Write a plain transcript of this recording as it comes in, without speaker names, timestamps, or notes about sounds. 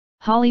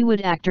Hollywood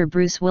actor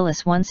Bruce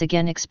Willis once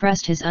again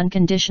expressed his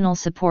unconditional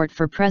support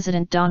for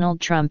President Donald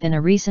Trump in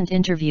a recent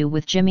interview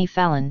with Jimmy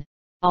Fallon,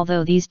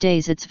 although these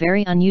days it's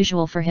very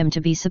unusual for him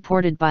to be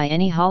supported by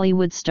any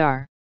Hollywood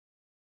star.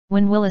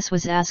 When Willis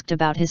was asked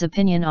about his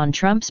opinion on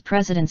Trump's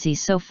presidency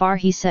so far,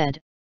 he said,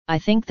 "I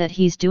think that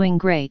he's doing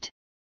great.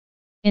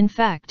 In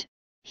fact,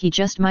 he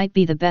just might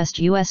be the best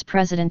US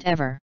president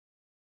ever."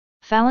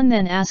 Fallon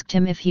then asked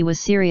him if he was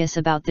serious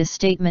about this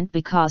statement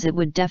because it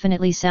would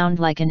definitely sound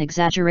like an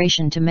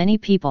exaggeration to many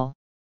people.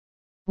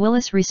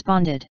 Willis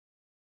responded,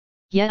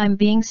 "Yeah, I'm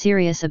being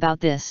serious about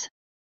this.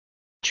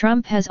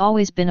 Trump has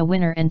always been a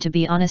winner, and to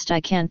be honest,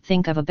 I can't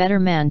think of a better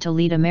man to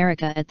lead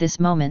America at this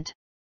moment."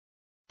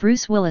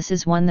 Bruce Willis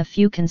is one of the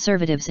few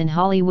conservatives in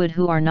Hollywood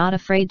who are not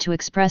afraid to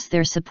express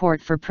their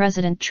support for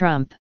President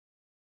Trump.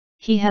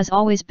 He has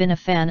always been a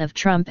fan of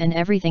Trump and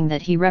everything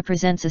that he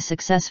represents: a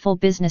successful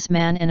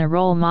businessman and a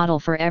role model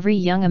for every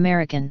young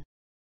American.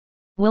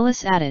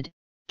 Willis added,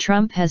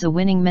 "Trump has a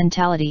winning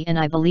mentality, and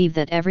I believe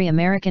that every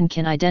American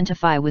can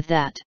identify with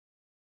that.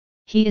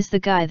 He is the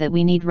guy that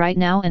we need right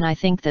now, and I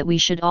think that we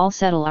should all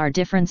settle our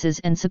differences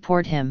and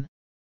support him."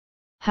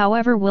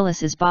 However,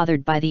 Willis is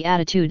bothered by the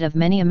attitude of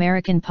many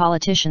American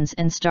politicians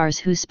and stars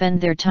who spend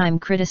their time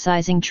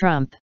criticizing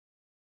Trump.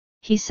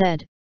 He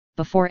said,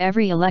 "Before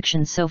every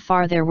election so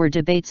far there were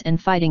debates and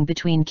fighting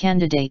between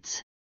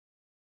candidates.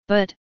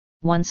 But,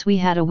 once we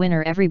had a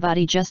winner,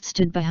 everybody just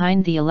stood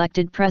behind the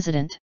elected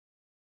president.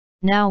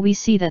 Now we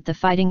see that the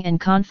fighting and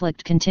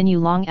conflict continue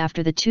long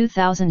after the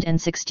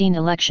 2016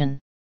 election.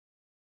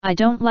 I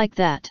don't like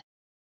that.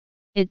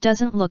 It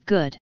doesn't look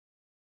good.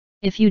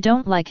 If you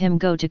don't like him,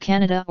 go to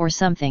Canada or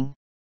something."